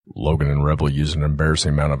Logan and Rebel use an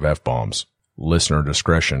embarrassing amount of F-bombs. Listener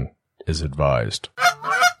discretion is advised.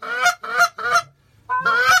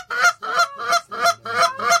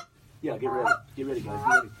 Yeah, get ready. Get ready, guys.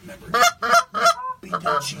 Get ready. Beat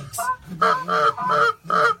those cheeks.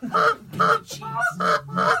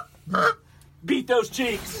 Beat those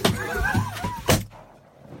cheeks.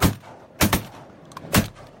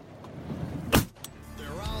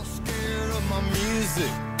 They're all scared of my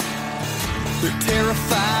music. They're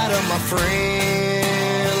terrified of my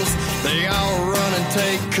friends. They all run and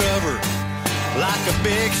take cover like a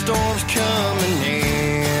big storm's coming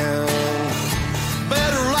in.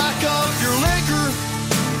 Better lock up your liquor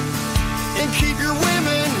and keep your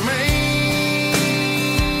women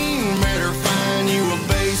mean. Better find you a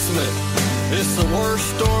basement. It's the worst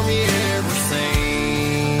storm you ever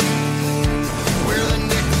seen. We're the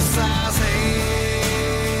nickel-sized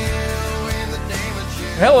hail and the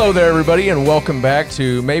damage. Hello there, everybody, and welcome back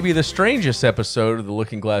to maybe the strangest episode of the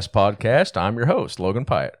Looking Glass Podcast. I'm your host, Logan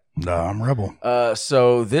Pyatt. I'm Rebel.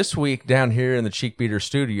 So this week down here in the Cheek Beater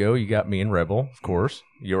studio, you got me and Rebel, of course.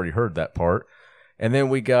 You already heard that part. And then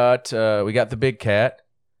we got the Big Cat.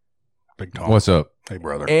 Big Tom. What's up? Hey,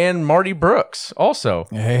 brother. And Marty Brooks also.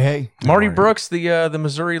 Hey. Marty Brooks, the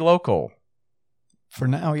Missouri local. For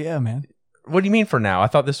now, yeah, man. What do you mean for now? I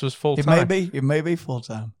thought this was full time. It may be full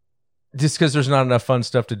time. Just because there's not enough fun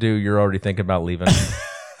stuff to do, you're already thinking about leaving.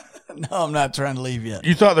 No, I'm not trying to leave yet.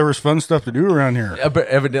 You thought there was fun stuff to do around here. But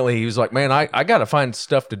evidently, he was like, man, I got to find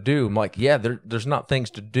stuff to do. I'm like, yeah, there's not things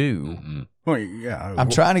to do. Mm-hmm. Well, yeah. I'm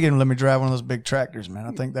trying to get him to let me drive one of those big tractors, man.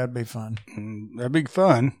 I think that'd be fun. That'd be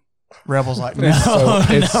fun. Rebel's like, no.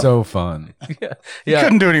 It's so fun. You Yeah.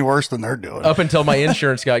 couldn't do any worse than they're doing. Up until my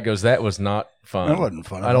insurance guy goes, that was not fun. That wasn't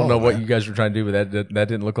fun at I don't all, know what man. you guys were trying to do, but that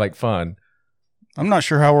didn't look like fun. I'm not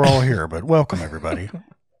sure how we're all here, but welcome, everybody.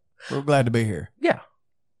 We're glad to be here. Yeah.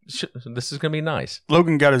 This is going to be nice.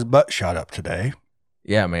 Logan got his butt shot up today.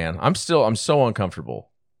 Yeah, man. I'm so uncomfortable.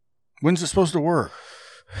 When's it supposed to work?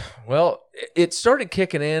 Well, it started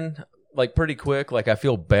kicking in like pretty quick. Like I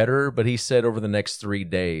feel better, but he said over the next 3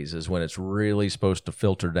 days is when it's really supposed to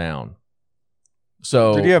filter down.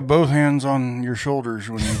 So Did you have both hands on your shoulders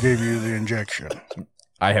when he gave you the injection?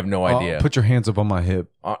 I have no idea. Put your hands up on my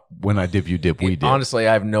hip. When I dip, you dip. We dip. Honestly,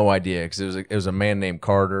 I have no idea because it was a man named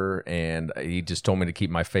Carter, and he just told me to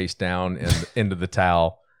keep my face down and into the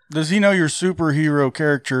towel. Does he know your superhero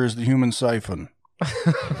character is the human siphon?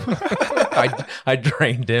 I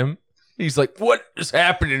drained him. He's like, "What is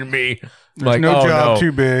happening to me?" I'm There's like, no "Oh, job no."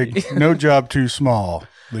 too big, no job too small.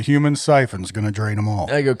 The human siphon's going to drain them all.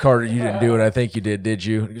 I go, Carter, you didn't do it. I think you did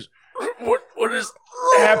you? He goes, What is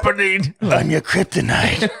happening? I'm your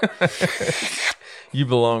kryptonite. You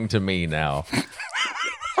belong to me now.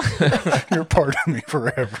 You're part of me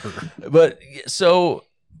forever. But so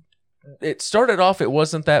it started off, it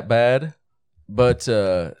wasn't that bad. But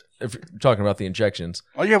if you're talking about the injections,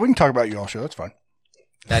 Oh, yeah, we can talk about you all show. That's fine.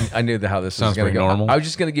 I knew how this was Sounds going to pretty go. normal. I was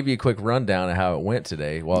just going to give you a quick rundown of how it went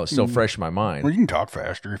today while it's still fresh in my mind. Well, you can talk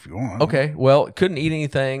faster if you want. Okay, well, couldn't eat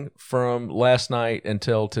anything from last night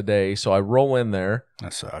until today, so I roll in there.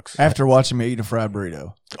 That sucks. After watching me eat a fried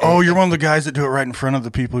burrito. Oh, you're one of the guys that do it right in front of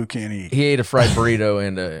the people who can't eat. He ate a fried burrito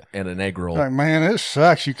and an egg roll. Like, man, this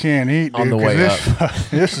sucks. You can't eat, dude. On the 'cause way this,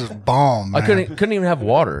 this is bomb, man. I couldn't even have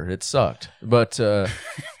water. It sucked. But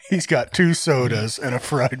He's got 2 sodas and a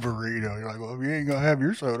fried burrito. You're like, well, if you ain't going to have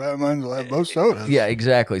your soda, I might as well have both sodas. yeah,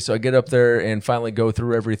 exactly. So I get up there and finally go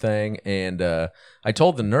through everything, and I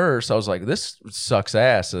told the nurse, I was like, "This sucks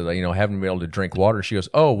ass." Having to be able to drink water. She goes,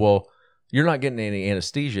 "Oh, well, you're not getting any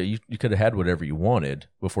anesthesia. You could have had whatever you wanted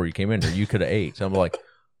before you came in here. You could have ate." So I'm like,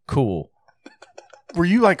 "Cool." Were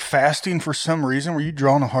you like fasting for some reason? Were you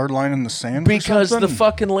drawing a hard line in the sand? Because or the something?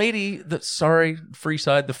 fucking lady, the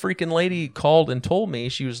freaking lady called and told me,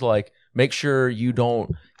 she was like, "Make sure you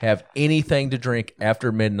don't have anything to drink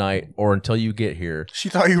after midnight or until you get here." She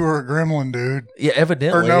thought you were a gremlin, dude. Yeah,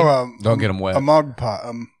 evidently. Or no, Don't get 'em wet. A magpie.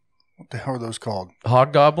 What the hell are those called?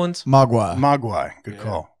 Hobgoblins? Mogwai. Mogwai. Good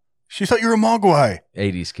call. She thought you were a mogwai.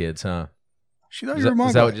 80s kids, huh? She thought Is you were a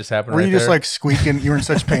mogwai. that what just happened Were right you just there? like squeaking? You were in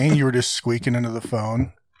such pain, you were just squeaking into the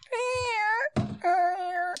phone.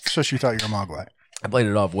 So she thought you were a mogwai. I played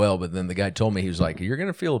it off well, but then the guy told me, he was like, "You're going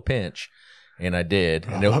to feel a pinch." And I did.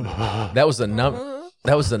 And that was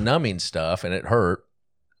the numbing stuff, and it hurt.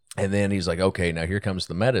 And then he's like, "Okay, now here comes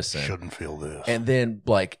the medicine." Shouldn't feel this. And then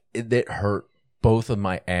like it hurt both of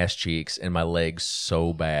my ass cheeks and my legs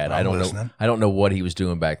so bad. I'm listening. I don't know what he was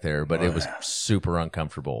doing back there, but it was super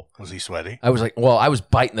uncomfortable. Was he sweaty? I was like, well, I was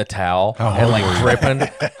biting the towel How and like hard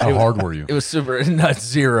gripping. How hard were you? It was super not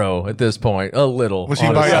zero at this point. A little. Was he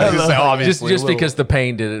honestly. biting? Just because the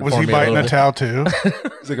pain did it Was for he me biting a a little towel too?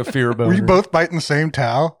 It's like a fear Were you both biting the same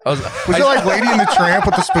towel? bit. Was it like Lady in the Tramp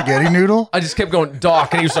with the spaghetti noodle? I just kept going, Doc,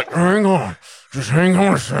 and he was like, hang on. Just hang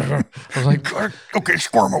on a second. I was like, Okay,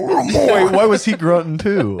 squirm a little more. Wait, why was he grunting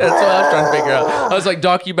too? that's what I was trying to figure out. I was like,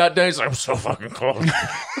 Doc, you about done? He's like, I'm so fucking close.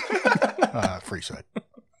 Free side.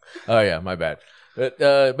 Oh, yeah, my bad.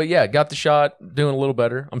 But yeah, got the shot, doing a little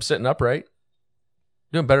better. I'm sitting upright.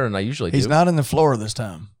 Doing better than I usually do. He's not in the floor this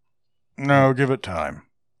time. No, give it time.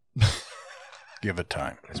 Give it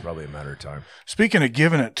time. It's probably a matter of time. Speaking of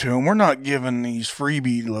giving it to him, we're not giving these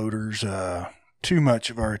freebie loaders too much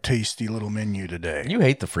of our tasty little menu today. You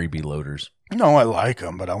hate the freebie loaders. No, I like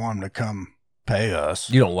them, but I want them to come pay us.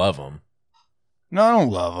 You don't love them. No, I don't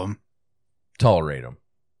love them. Tolerate them.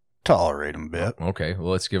 Tolerate them a bit. Okay,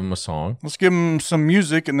 well, let's give them a song. Let's give them some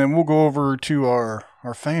music, and then we'll go over to our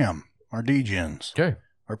fam, our DJs, Okay.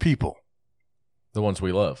 our people. The ones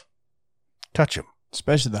we love. Touch them.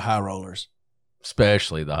 Especially the high rollers.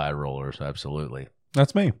 Especially the high rollers. Absolutely.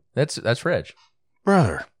 That's me. That's Reg.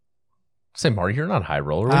 Brother. Say, Marty, you're not a high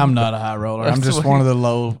roller. I'm not a high roller. I'm just one of the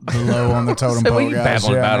low on the totem Say, what are pole you guys.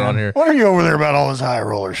 babbling about man. on here? What are you over there about all this high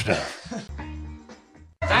roller stuff?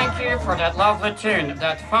 Thank you for that lovely tune.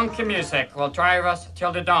 That funky music will drive us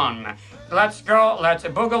till the dawn. Let's go, let's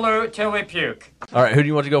boogaloo till we puke. All right, who do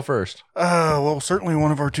you want to go first? Well, certainly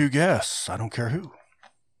one of our two guests. I don't care who.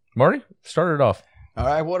 Marty, start it off. All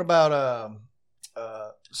right, what about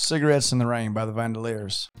Cigarettes in the Rain by the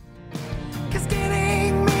Vandaliers? Cause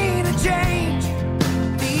getting me to change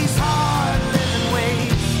these hard living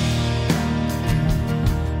ways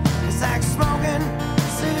is like smoking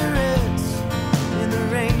cigarettes in the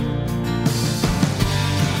rain.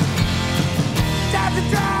 Tap the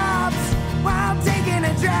drops while taking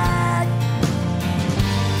a drag.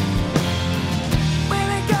 When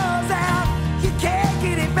it goes out, you can't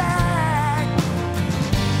get it back.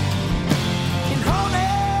 And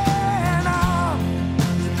holding on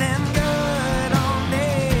to them good old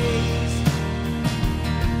days.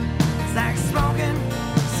 It's like smoking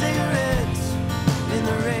cigarettes in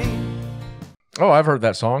the rain. Oh, I've heard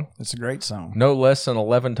that song It's a great song. no less than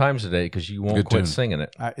 11 times today because you won't Good quit tune. singing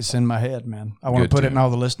it. It's in my head, man. I want to Good put it tune. in all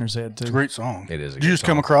the listeners' head too. It's a great song. It is a Did you good just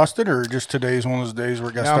come song. across it, or just today's one of those days where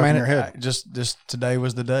it got No, stuck man, in your head? just today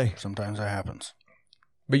was the day. Sometimes that happens.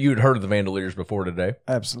 But you'd heard of the Vandaliers before today?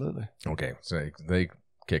 Absolutely. Okay, so they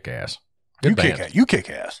kick ass. You Good band. kick, you kick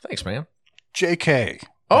ass. Thanks, man. JK.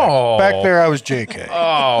 Oh. Back there, I was JK.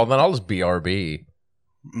 Oh, then I'll just BRB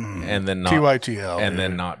Mm. and then not TYTL. and dude.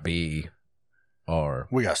 then not B R.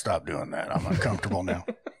 We got to stop doing that. I'm uncomfortable now.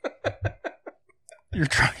 You're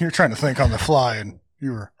trying to think on the fly, and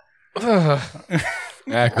you were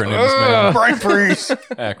Acronyms, man. Brian Freeze.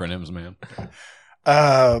 Acronyms, man.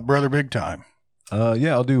 Brother Big Time.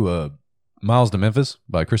 Yeah, I'll do Miles to Memphis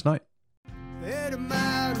by Chris Knight. Head him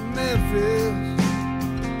out of Memphis,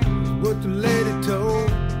 what the lady told.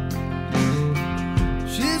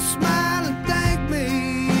 She smiled and thanked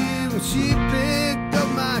me when she picked up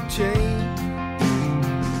my chain.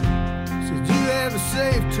 Said, you have a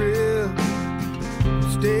safe trip,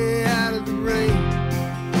 stay out of the rain.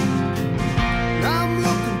 And I'm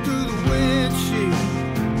looking through the windshield,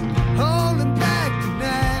 holding back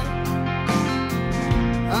tonight.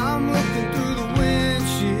 I'm looking through the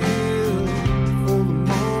windshield for the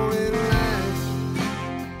morning light.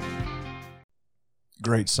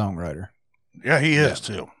 Great songwriter. Yeah, he is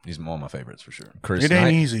too. He's one of my favorites for sure. Chris It ain't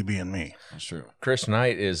Knight. easy being me. That's true. Chris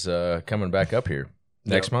Knight is coming back up here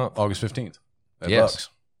next month. August 15th. At Yes. Bucks.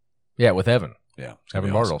 Yeah, with Evan. Yeah. it's gonna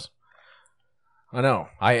Evan be awesome. Bartles. I know.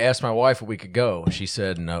 I asked my wife if we could go, and she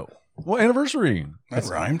said no. What anniversary? That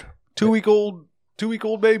rhymed. 2-week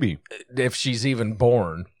old baby. If she's even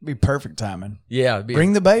born. Be perfect timing. Yeah. it'd be-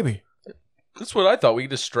 Bring the baby. That's what I thought. We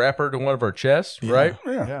could just strap her to one of our chests, Yeah. right?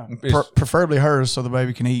 Yeah. Yeah. Just- Preferably hers so the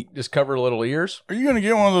baby can eat. Just cover her little ears. Are you going to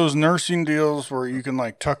get one of those nursing deals where you can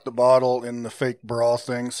like tuck the bottle in the fake bra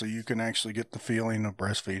thing so you can actually get the feeling of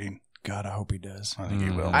breastfeeding? God, I hope he does. I think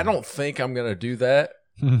you will. I don't think I'm going to do that.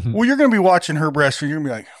 Well, you're going to be watching her breastfeed. You're going to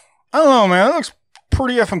be like, I don't know, man. That looks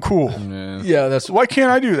pretty effing cool. Yeah. Yeah, that's So why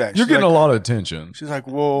can't I do that? You're She's getting like, a lot of attention. She's like,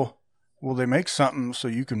 well, they make something so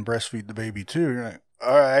you can breastfeed the baby too. You're like,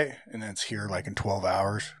 all right. And then it's here like in 12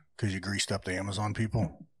 hours because you greased up the Amazon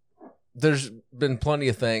people. there's been plenty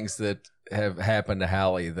of things that have happened to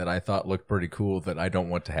Hallie that I thought looked pretty cool that I don't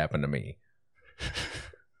want to happen to me.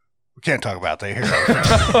 We can't talk about the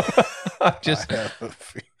hair. Just,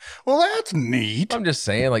 Well, that's neat. I'm just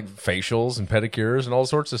saying, like facials and pedicures and all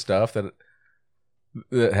sorts of stuff that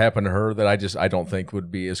happened to her that I don't think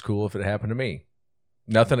would be as cool if it happened to me.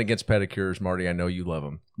 Nothing against pedicures, Marty. I know you love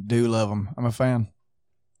them. Do love him. I'm a fan.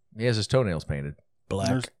 He has his toenails painted. Black.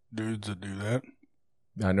 There's dudes that do that.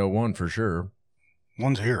 I know one for sure.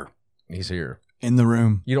 One's here. He's here. In the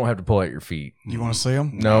room. You don't have to pull out your feet. You want to see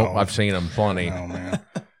him? No, I've seen them plenty. No, man.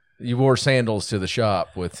 You wore sandals to the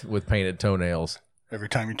shop with painted toenails. Every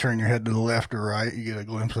time you turn your head to the left or right, you get a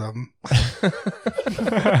glimpse of them.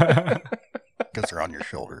 Because they're on your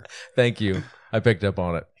shoulder. Thank you. I picked up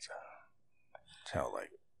on it. That's how, like,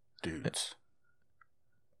 dudes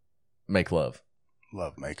Make love.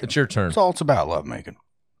 love making. It's your turn. That's all it's about, love making.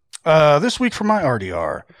 This week for my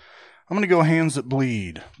RDR, I'm going to go Hands That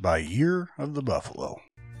Bleed by Year of the Buffalo.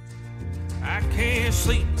 I can't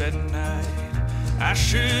sleep at night. I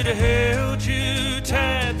should have held you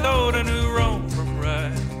tight. Thought I knew wrong from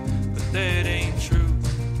right, but that ain't true.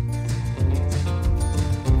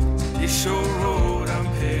 This your road I'm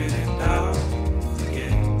heading down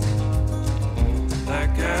again,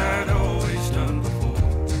 like I'd always done before.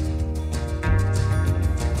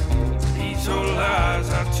 These old lies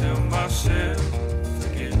I tell myself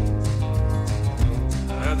again.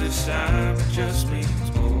 This time it just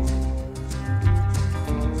means more.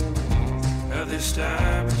 This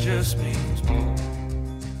time it just means more.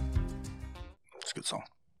 It's a good song.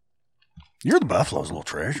 Year of the Buffalo's a little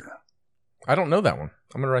treasure. I don't know that one.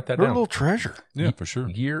 I'm going to write that They're a down. little treasure. Yeah, for sure.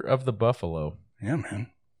 Year of the Buffalo. Yeah, man.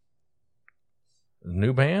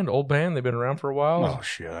 New band? Old band? They've been around for a while? Oh,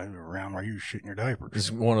 shit. I was around while you were shitting your diapers.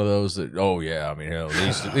 It's one of those that, oh, yeah. I mean, hell, they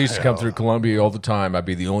used to come through Columbia all the time. I'd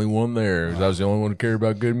be the only one there. 'Cause I was the only one who cared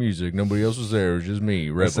about good music. Nobody else was there. It was just me.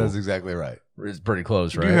 That Rebel. sounds exactly right. It's pretty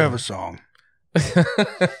close, You right? do have a song.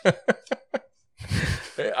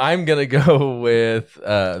 I'm going to go with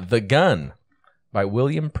The Gun by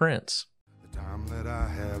William Prince. The time that I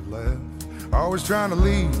have left, always trying to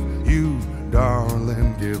leave you,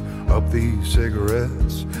 darling, give up these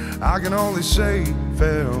cigarettes. I can only say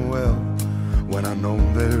farewell when I know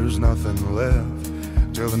there's nothing left.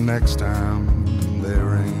 Till the next time,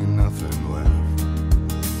 there ain't nothing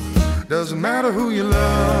left. Doesn't matter who you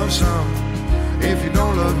love, some, if you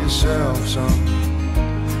don't love yourself, some.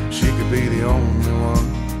 She could be the only one,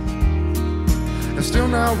 and still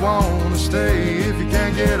not want to stay if you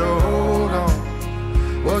can't get a hold on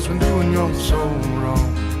what's been doing you so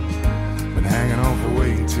wrong. Been hanging on for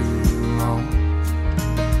way too long,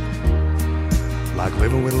 like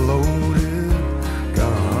living with a loaded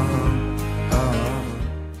gun.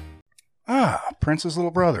 Prince's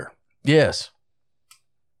little brother. Yes.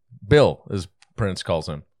 Bill, as Prince calls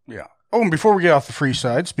him. Yeah. Oh, and before we get off the free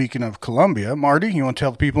side, speaking of Columbia, Marty, you want to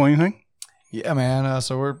tell the people anything? Yeah, man.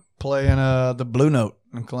 So we're playing the Blue Note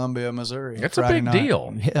in Columbia, Missouri. That's a Friday big night.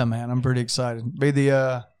 deal. Yeah, man. I'm pretty excited. Be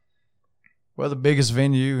the the biggest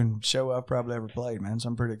venue and show I've probably ever played, man. So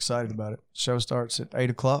I'm pretty excited about it. Show starts at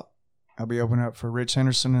 8:00. I'll be opening up for Rich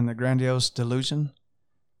Henderson and the Grandiose Delusion.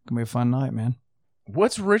 Gonna be a fun night, man.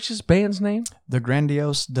 What's Rich's band's name? The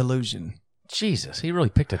Grandiose Delusion. Jesus, he really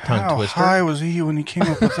picked a tongue How twister. high was he when he came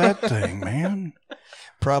up with that thing, man?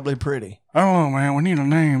 Probably pretty. I don't know, man. We need a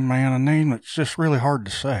name, man. A name that's just really hard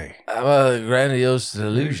to say. Grandiose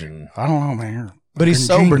Delusion. I don't know, man. You're But he's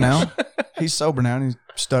fucking sober genius. now. He's sober now, and he's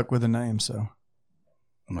stuck with the name, so.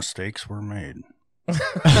 Mistakes were made.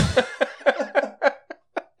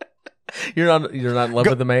 You're not in love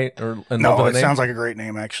with the mate or in love No, with it the name? sounds like a great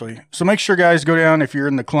name, actually. So make sure, guys, go down if you're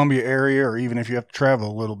in the Columbia area or even if you have to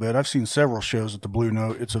travel a little bit. I've seen several shows at the Blue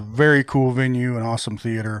Note. It's a very cool venue, an awesome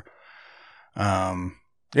theater.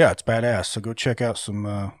 Yeah, it's badass. So go check out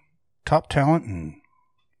some top talent and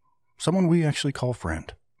someone we actually call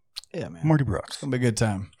friend, Yeah, man. Marty Brooks. It's going to be a good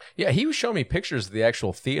time. Yeah, he was showing me pictures of the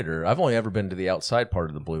actual theater. I've only ever been to the outside part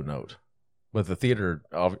of the Blue Note, but the theater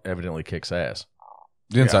evidently kicks ass.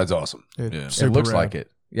 The inside's awesome. It- Yeah. super it looks rad. like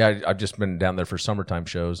it. Yeah, I've just been down there for summertime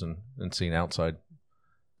shows and seen outside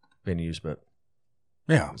venues, but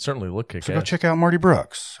Yeah. it certainly look kick So go ass. check out Marty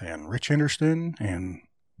Brooks and Rich Henderson and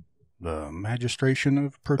the Magistration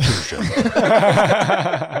of Protrusion.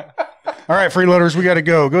 All right, freeloaders, we got to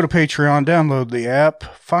go. Go to Patreon, download the app,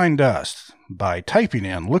 find us by typing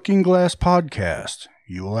in Looking Glass Podcast.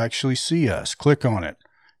 You will actually see us. Click on it.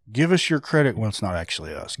 Give us your credit. Well, it's not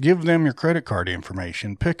actually us. Give them your credit card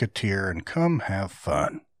information. Pick a tier and come have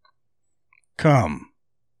fun. Come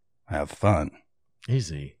have fun.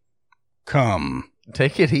 Easy. Come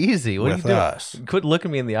Take it easy. What are you with doing? us. Quit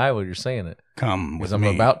looking me in the eye while you're saying it, Come with because I'm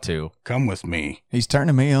me. about to. Come with me. He's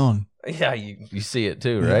turning me on. Yeah, you see it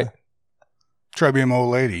too, right? Try being an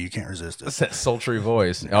old lady. You can't resist What's it. that sultry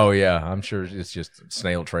voice? Oh yeah, I'm sure it's just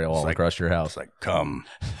snail trail all like- across your house. It's like, come.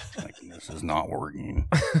 Like, this is not working.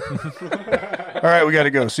 All right, we got to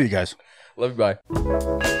go. See you guys. Love you,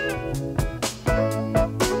 bye.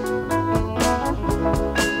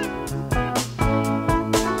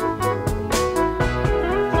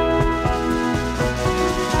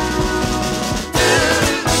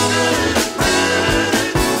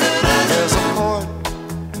 There's a port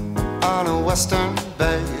on a western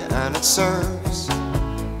bay, and it serves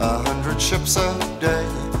 100 ships a day.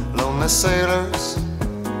 Lonely sailors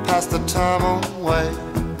pass the time away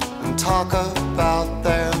and talk about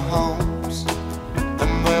their homes.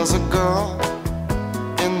 And there's a girl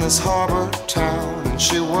in this harbor town, and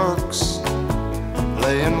she works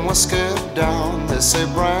laying whiskey down. They say,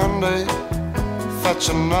 Brandy, fetch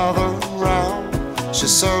another round. She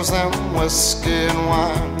serves them whiskey and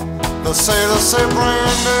wine. The sailors say,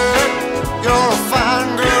 Brandy, you're a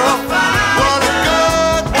fine girl. What a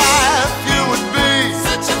good wife you would be.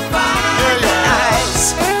 Yeah, your eyes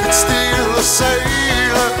could steal a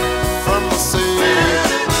sailor from the sea.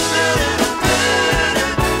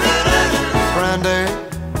 Brandy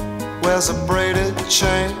wears a braided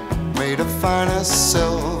chain made of finest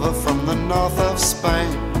silver from the north of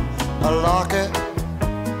Spain. A locket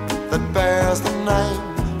that bears the name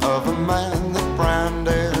of a man that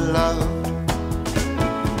Brandy loved.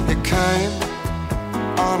 He came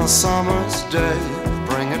on a summer's day,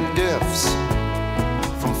 bringing gifts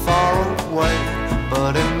from far away,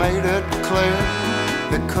 but he made it clear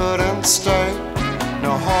he couldn't stay.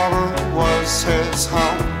 No harbor was his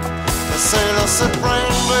home. The sailor said,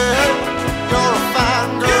 Brandy, you're a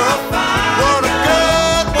fine girl. What a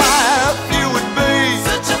good wife you would be.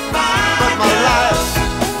 But my life,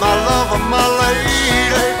 my love, and my lady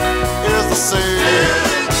is the sea.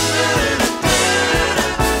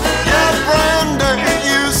 Yeah, Brandy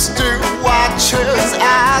used to watch his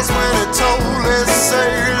eyes when he told his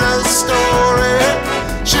sailor story.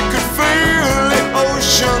 She could feel the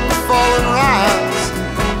ocean fall and rise.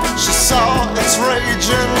 She saw its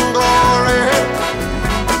raging glory.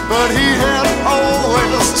 But he had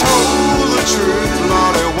always told the truth.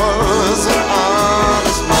 Lord, he was an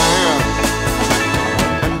honest man.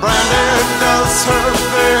 And Brandy does her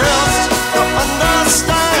best to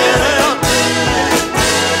understand.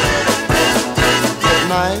 At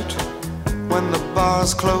night, when the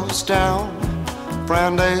bars close down,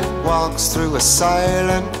 Brandy walks through a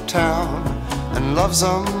silent town and loves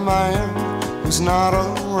a man who's not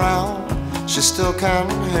around. She still can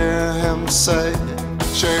hear him say,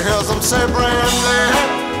 she hears him say, Brandy,